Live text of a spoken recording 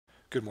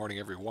Good morning,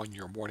 everyone.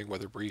 Your morning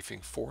weather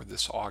briefing for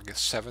this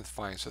August 7th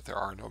finds that there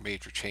are no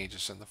major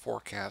changes in the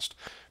forecast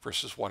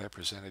versus what I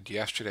presented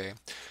yesterday.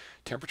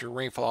 Temperature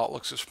rainfall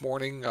outlooks this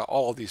morning,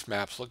 all of these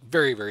maps look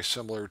very, very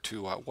similar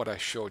to what I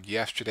showed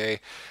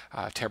yesterday.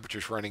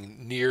 Temperatures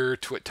running near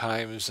to at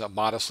times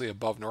modestly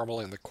above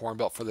normal in the Corn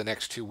Belt for the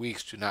next 2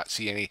 weeks. Do not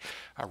see any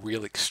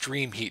real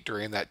extreme heat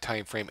during that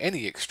time frame.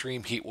 Any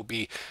extreme heat will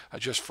be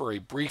just for a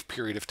brief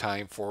period of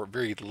time for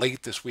very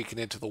late this week and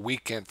into the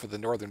weekend for the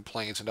northern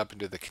plains and up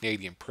into the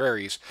Canadian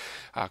prairies.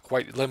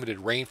 Quite limited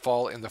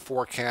rainfall in the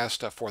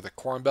forecast for the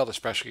Corn Belt,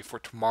 especially for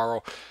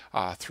tomorrow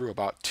through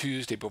about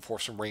Tuesday before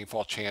some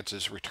rainfall chances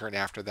return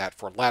after that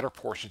for latter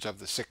portions of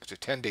the 6 to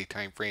 10 day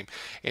time frame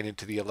and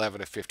into the 11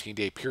 to 15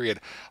 day period.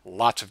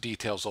 Lots of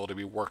details though to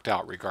be worked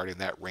out regarding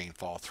that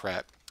rainfall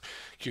threat.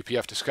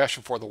 QPF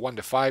discussion for the 1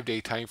 to 5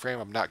 day time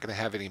frame. I'm not going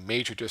to have any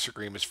major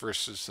disagreements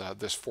versus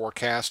this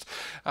forecast.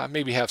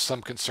 Maybe have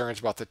some concerns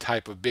about the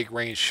type of big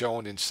rain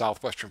shown in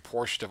southwestern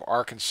portions of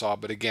Arkansas,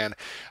 but again,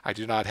 I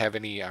do not have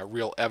any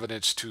real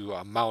evidence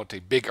to mount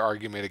a big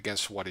argument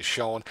against what is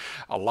shown.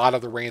 A lot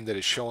of the rain that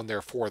is shown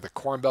there for the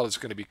Corn Belt is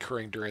going to be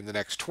occurring during the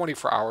next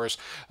 24 hours.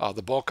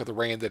 The bulk of the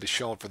rain that is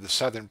shown for the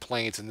southern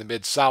plains and the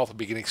mid-south will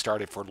be getting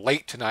started for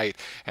late tonight,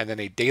 and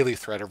then a daily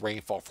threat of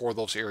rainfall for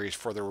those areas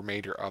for the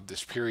remainder of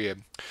this period.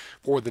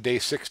 For the day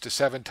 6 to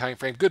 7 time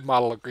frame, good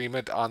model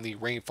agreement on the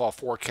rainfall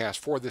forecast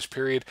for this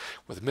period,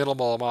 with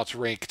minimal amounts of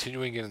rain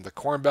continuing in the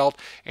Corn Belt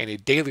and a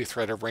daily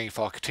threat of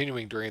rainfall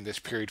continuing during this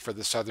period for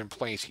the southern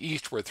plains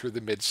eastward through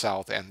the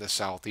mid-south and the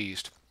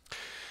southeast.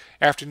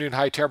 Afternoon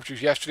high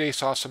temperatures yesterday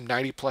saw some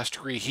 90-plus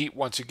degree heat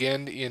once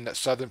again in the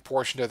southern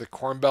portion of the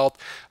Corn Belt.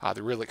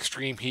 The real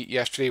extreme heat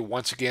yesterday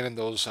once again in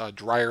those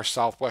drier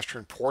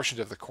southwestern portions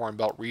of the Corn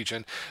Belt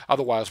region.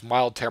 Otherwise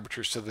mild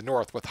temperatures to the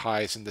north with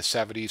highs in the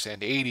 70s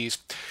and 80s.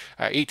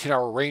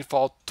 18-hour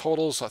rainfall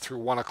totals through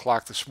 1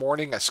 o'clock this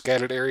morning.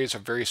 Scattered areas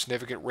of very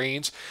significant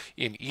rains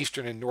in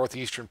eastern and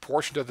northeastern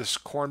portions of this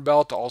Corn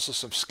Belt. Also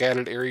some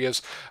scattered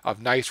areas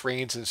of nice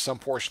rains in some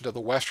portions of the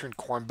western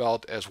Corn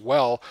Belt as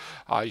well.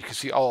 You can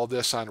see all of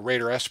this on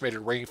radar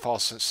estimated rainfall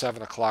since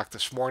 7 o'clock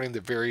this morning.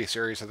 The various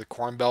areas of the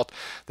Corn Belt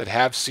that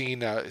have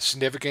seen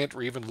significant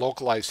or even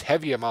localized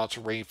heavy amounts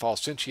of rainfall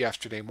since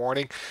yesterday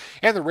morning.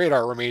 And the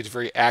radar remains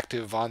very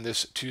active on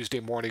this Tuesday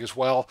morning as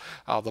well.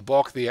 The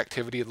bulk of the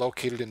activity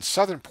located in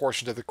southern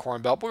portions of the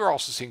Corn Belt, but we're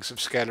also seeing some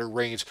scattered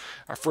rains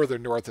further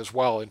north as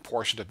well in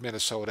portions of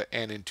Minnesota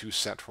and into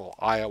central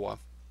Iowa.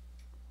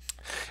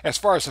 As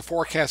far as the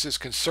forecast is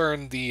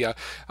concerned, the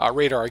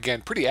radar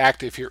again pretty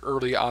active here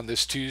early on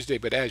this Tuesday,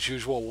 but as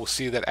usual we'll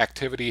see that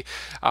activity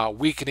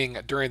weakening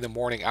during the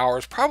morning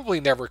hours, probably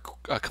never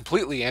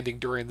completely ending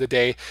during the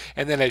day,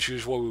 and then as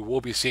usual we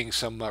will be seeing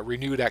some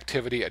renewed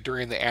activity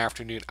during the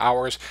afternoon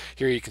hours.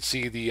 Here you can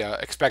see the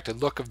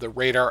expected look of the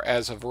radar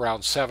as of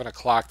around 7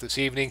 o'clock this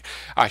evening,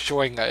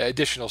 showing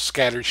additional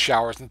scattered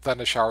showers and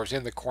thunder showers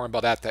in the Corn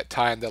Belt at that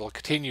time. That'll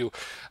continue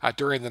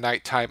during the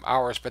nighttime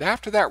hours, but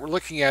after that we're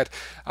looking at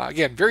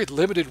again, very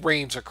limited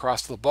rains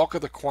across the bulk of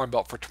the Corn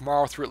Belt for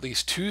tomorrow through at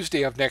least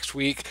Tuesday of next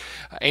week.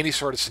 Any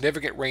sort of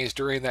significant rains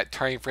during that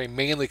time frame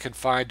mainly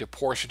confined to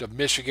portions of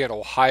Michigan,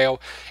 Ohio,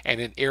 and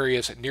in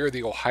areas near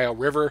the Ohio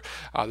River.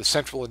 The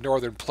central and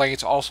northern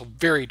plains also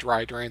very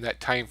dry during that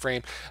time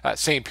frame.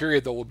 Same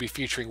period, though, will be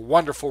featuring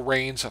wonderful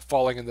rains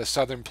falling in the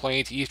southern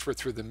plains eastward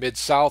through the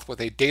mid-south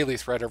with a daily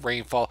threat of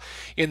rainfall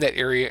in that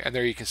area. And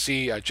there you can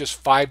see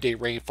just 5-day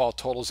rainfall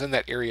totals in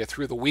that area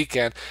through the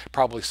weekend.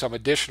 Probably some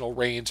additional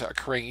rains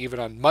occurring even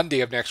on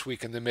Monday of next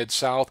week in the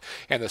mid-south,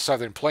 and the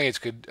southern plains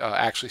could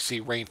actually see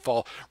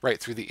rainfall right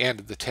through the end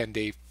of the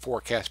 10-day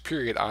forecast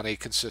period on a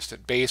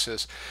consistent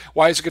basis.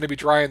 Why is it going to be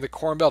dry in the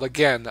Corn Belt?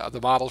 Again,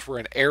 the models were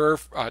in error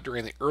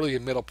during the early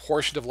and middle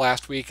portion of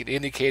last week in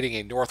indicating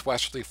a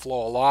northwesterly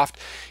flow aloft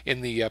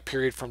in the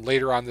period from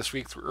later on this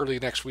week through early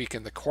next week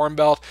in the Corn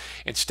Belt.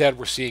 Instead,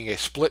 we're seeing a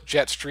split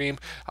jet stream,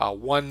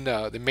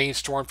 the main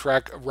storm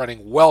track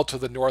running well to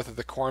the north of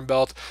the Corn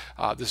Belt.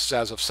 This is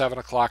as of 7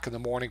 o'clock in the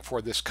morning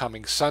for this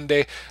coming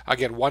Sunday.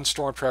 Again, one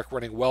storm track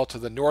running well to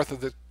the north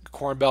of the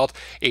Corn Belt,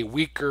 a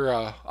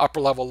weaker upper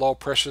level low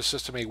pressure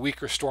system, a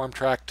weaker storm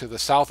track to the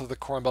south of the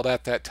Corn Belt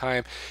at that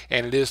time,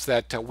 and it is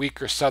that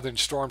weaker southern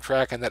storm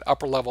track and that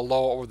upper level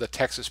low over the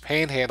Texas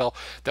Panhandle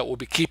that will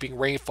be keeping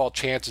rainfall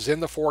chances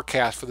in the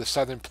forecast for the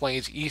southern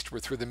plains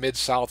eastward through the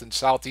mid-south and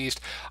southeast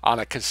on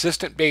a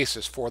consistent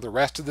basis for the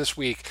rest of this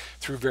week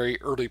through very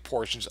early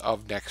portions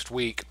of next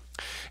week.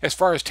 As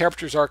far as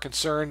temperatures are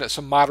concerned,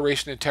 some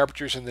moderation in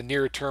temperatures in the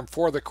near term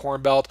for the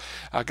Corn Belt.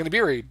 Going to be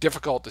very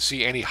difficult to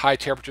see any high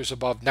temperatures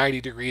above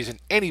 90 degrees in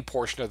any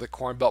portion of the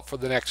Corn Belt for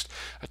the next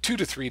 2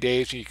 to 3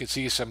 days. And you can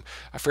see some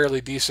fairly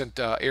decent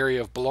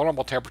area of below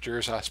normal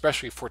temperatures,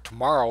 especially for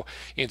tomorrow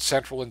in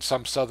central and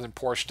some southern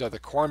portions of the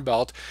Corn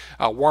Belt.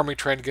 Warming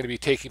trend going to be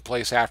taking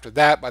place after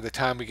that. By the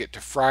time we get to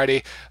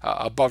Friday,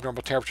 above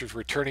normal temperatures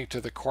returning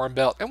to the Corn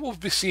Belt, and we'll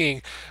be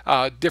seeing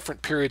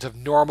different periods of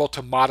normal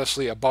to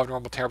modestly above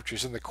normal temperatures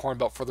temperatures in the Corn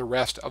Belt for the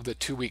rest of the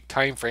 2-week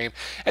time frame.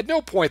 At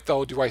no point,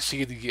 though, do I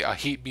see the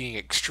heat being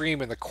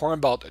extreme in the Corn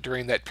Belt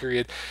during that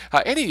period.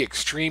 Any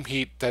extreme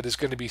heat that is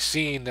going to be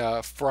seen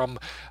from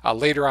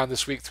later on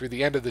this week through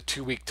the end of the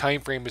 2-week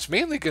time frame is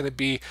mainly going to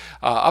be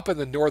up in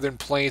the northern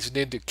plains and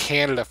into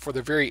Canada for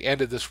the very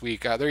end of this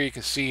week. There you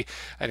can see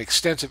an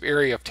extensive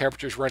area of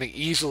temperatures running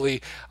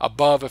easily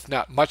above, if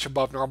not much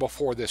above normal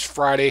for this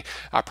Friday.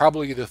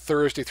 Probably the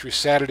Thursday through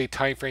Saturday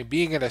time frame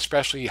being an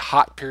especially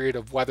hot period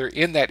of weather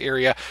in that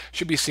area.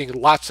 Should be seeing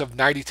lots of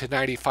 90 to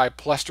 95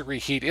 plus degree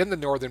heat in the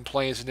northern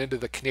plains and into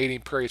the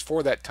Canadian prairies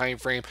for that time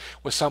frame,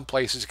 with some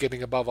places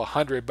getting above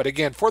 100. But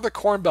again, for the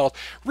Corn Belt,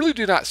 really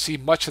do not see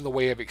much in the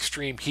way of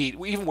extreme heat,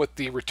 even with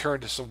the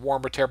return to some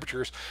warmer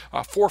temperatures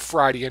for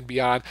Friday and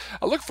beyond.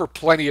 I look for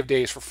plenty of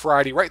days for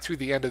Friday right through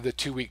the end of the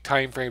 2-week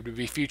time frame to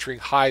be featuring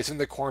highs in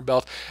the Corn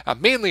Belt,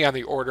 mainly on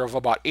the order of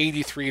about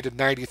 83 to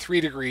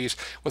 93 degrees,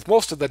 with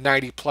most of the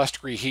 90 plus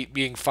degree heat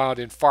being found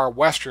in far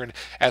western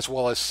as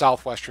well as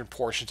southwestern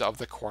portions of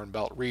the Corn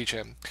Belt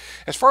region.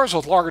 As far as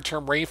those longer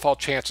term rainfall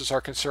chances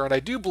are concerned, I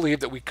do believe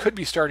that we could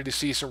be starting to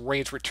see some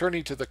rains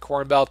returning to the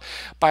Corn Belt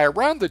by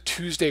around the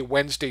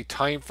Tuesday-Wednesday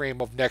time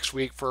frame of next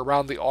week for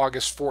around the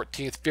August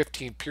 14th,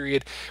 15th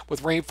period,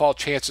 with rainfall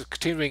chances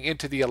continuing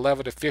into the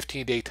 11 to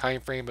 15 day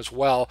time frame as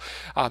well.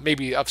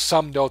 Maybe of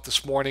some note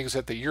this morning is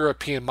that the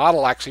European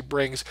model actually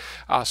brings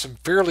some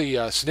fairly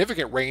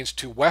significant rains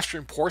to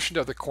western portion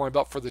of the Corn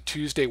Belt for the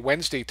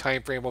Tuesday-Wednesday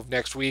time frame of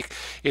next week.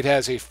 It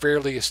has a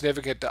fairly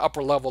significant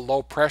upper level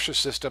low pressure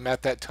system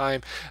at that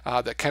time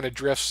that kind of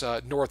drifts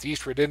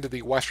northeastward into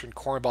the western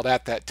Corn Belt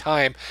at that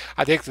time.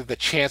 I think that the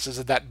chances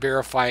of that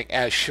verifying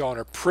as shown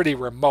are pretty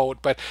remote,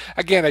 but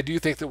again, I do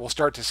think that we'll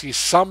start to see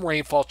some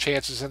rainfall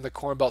chances in the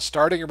Corn Belt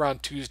starting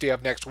around Tuesday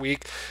of next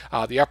week.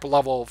 The upper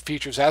level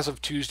features as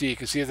of Tuesday. You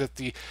can see that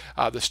the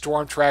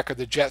storm track or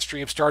the jet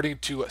stream starting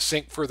to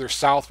sink further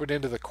southward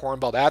into the Corn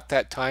Belt at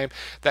that time.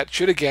 That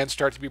should again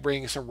start to be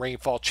bringing some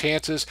rainfall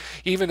chances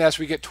even as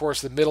we get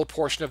towards the middle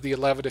portion of the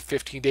 11 to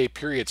 15 day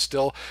period.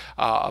 Still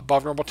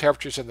above normal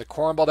temperatures in the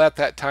Corn Belt at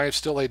that time,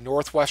 still a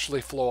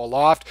northwesterly flow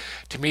aloft.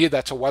 To me,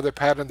 that's a weather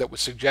pattern that would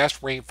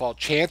suggest rainfall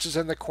chances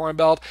in the Corn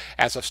Belt.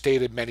 As I've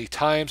stated many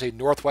times, a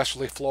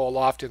northwesterly flow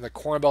aloft in the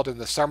Corn Belt in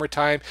the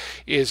summertime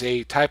is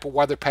a type of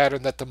weather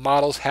pattern that the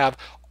models have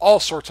all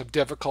sorts of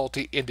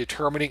difficulty in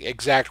determining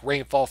exact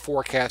rainfall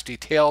forecast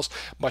details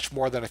much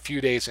more than a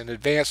few days in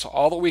advance. So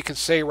all that we can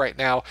say right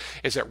now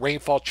is that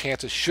rainfall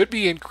chances should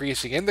be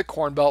increasing in the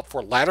Corn Belt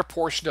for latter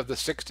portion of the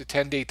 6 to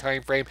 10 day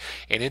time frame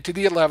and into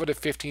the 11 to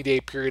 15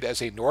 day period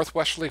as a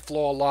northwesterly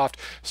flow aloft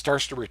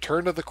starts to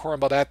return to the Corn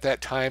Belt at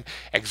that time.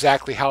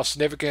 Exactly how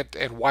significant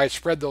and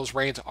widespread those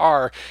rains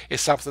are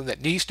is something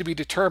that needs to be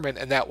determined,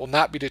 and that will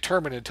not be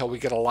determined until we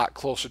get a lot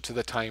closer to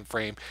the time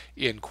frame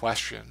in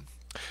question.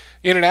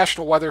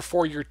 International weather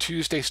for your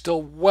Tuesday,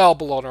 still well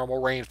below normal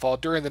rainfall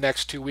during the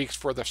next 2 weeks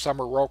for the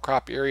summer row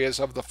crop areas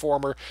of the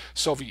former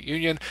Soviet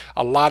Union.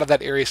 A lot of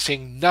that area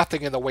seeing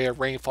nothing in the way of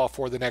rainfall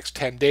for the next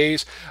 10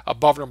 days.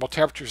 Above normal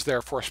temperatures,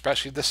 therefore,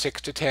 especially the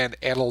 6 to 10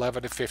 and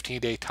 11 to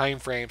 15 day time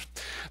frames.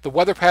 The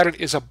weather pattern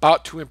is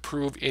about to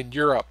improve in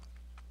Europe.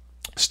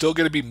 Still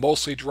going to be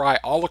mostly dry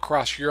all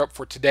across Europe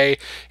for today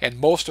and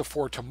most of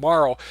for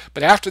tomorrow.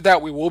 But after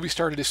that, we will be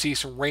starting to see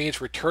some rains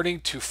returning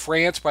to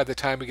France by the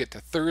time we get to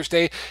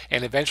Thursday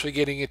and eventually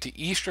getting into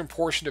eastern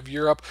portion of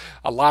Europe.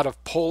 A lot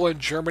of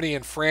Poland, Germany,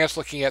 and France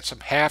looking at some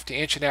half to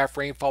inch and a half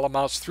rainfall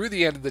amounts through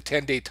the end of the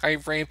 10 day time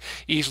frame.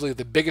 Easily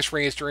the biggest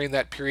rains during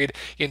that period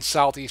in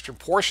southeastern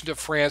portions of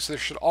France. There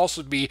should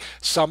also be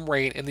some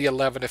rain in the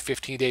 11 to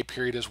 15 day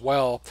period as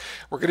well.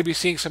 We're going to be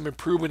seeing some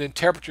improvement in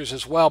temperatures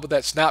as well, but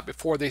that's not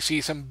before they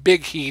see some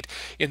big heat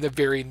in the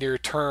very near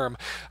term.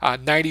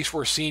 90s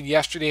were seen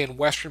yesterday in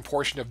western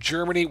portion of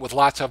Germany with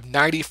lots of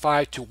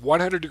 95 to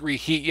 100 degree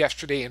heat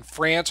yesterday in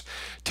France.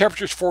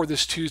 Temperatures for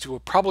this Tuesday will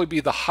probably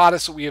be the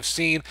hottest that we have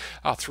seen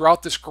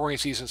throughout this growing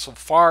season so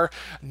far.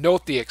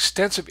 Note the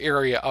extensive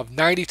area of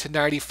 90 to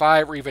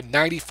 95 or even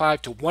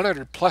 95 to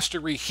 100 plus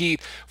degree heat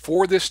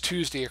for this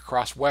Tuesday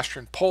across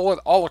western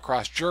Poland, all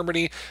across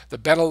Germany, the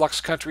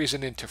Benelux countries,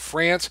 and into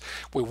France.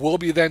 We will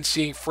be then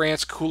seeing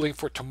France cooling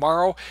for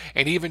tomorrow,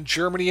 and even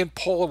Germany and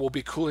Poland will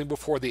be cooling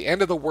before the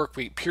end of the work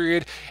week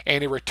period,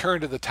 and a return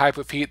to the type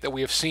of heat that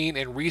we have seen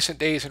in recent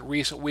days and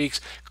recent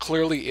weeks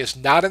clearly is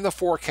not in the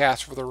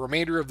forecast for the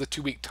remainder of the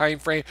 2 week time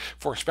frame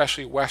for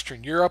especially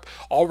Western Europe.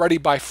 Already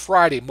by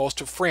Friday, most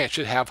of France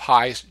should have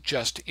highs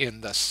just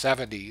in the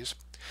 70s.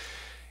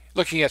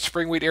 Looking at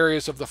spring wheat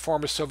areas of the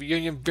former Soviet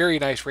Union, very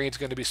nice rains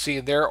going to be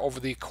seen there over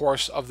the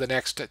course of the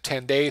next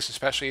 10 days,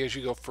 especially as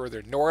you go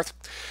further north.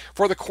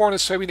 For the corn and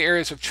soybean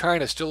areas of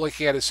China, still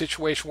looking at a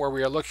situation where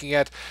we are looking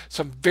at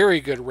some very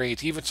good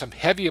rains, even some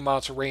heavy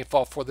amounts of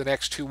rainfall for the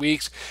next 2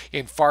 weeks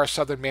in far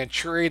southern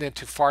Manchuria and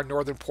into far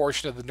northern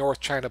portion of the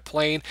North China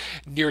Plain,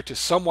 near to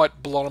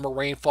somewhat below normal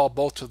rainfall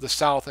both to the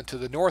south and to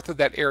the north of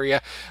that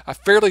area.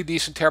 Fairly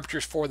decent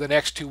temperatures for the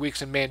next 2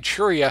 weeks in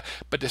Manchuria,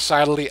 but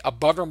decidedly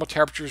above normal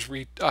temperatures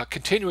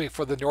continuing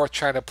for the North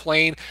China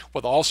Plain,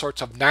 with all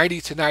sorts of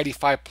 90 to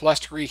 95 plus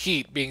degree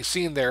heat being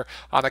seen there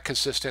on a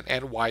consistent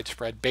and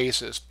widespread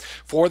basis.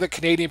 For the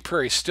Canadian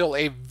Prairies, still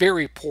a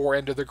very poor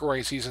end of the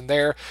growing season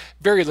there.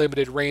 Very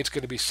limited rain is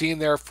going to be seen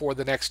there for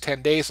the next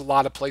 10 days. A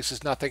lot of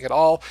places nothing at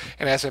all.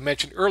 And as I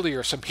mentioned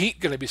earlier, some heat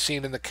going to be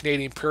seen in the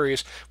Canadian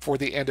Prairies for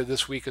the end of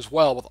this week as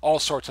well, with all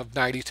sorts of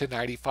 90 to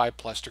 95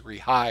 plus degree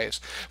highs.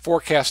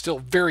 Forecast still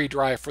very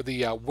dry for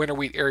the winter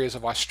wheat areas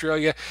of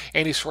Australia.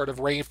 Any sort of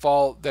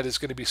rainfall that is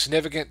going to be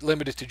significant,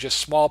 limited to just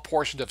small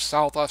portions of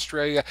South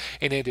Australia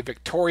and into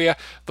Victoria.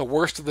 The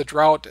worst of the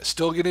drought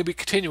still going to be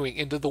continuing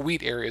into the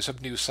wheat areas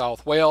of New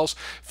South Wales.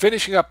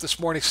 Finishing up this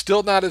morning,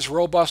 still not as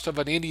robust of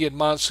an Indian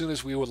monsoon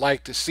as we would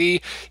like to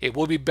see. It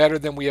will be better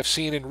than we have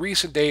seen in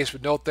recent days,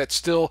 but note that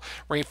still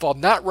rainfall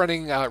not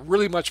running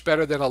really much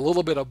better than a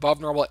little bit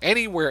above normal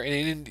anywhere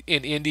in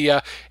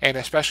India, and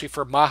especially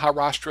for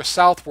Maharashtra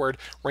southward,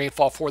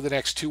 rainfall for the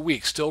next 2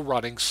 weeks still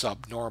running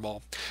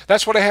subnormal.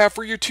 That's what I have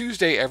for you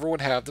Tuesday. Everyone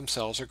have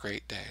themselves a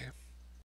great day.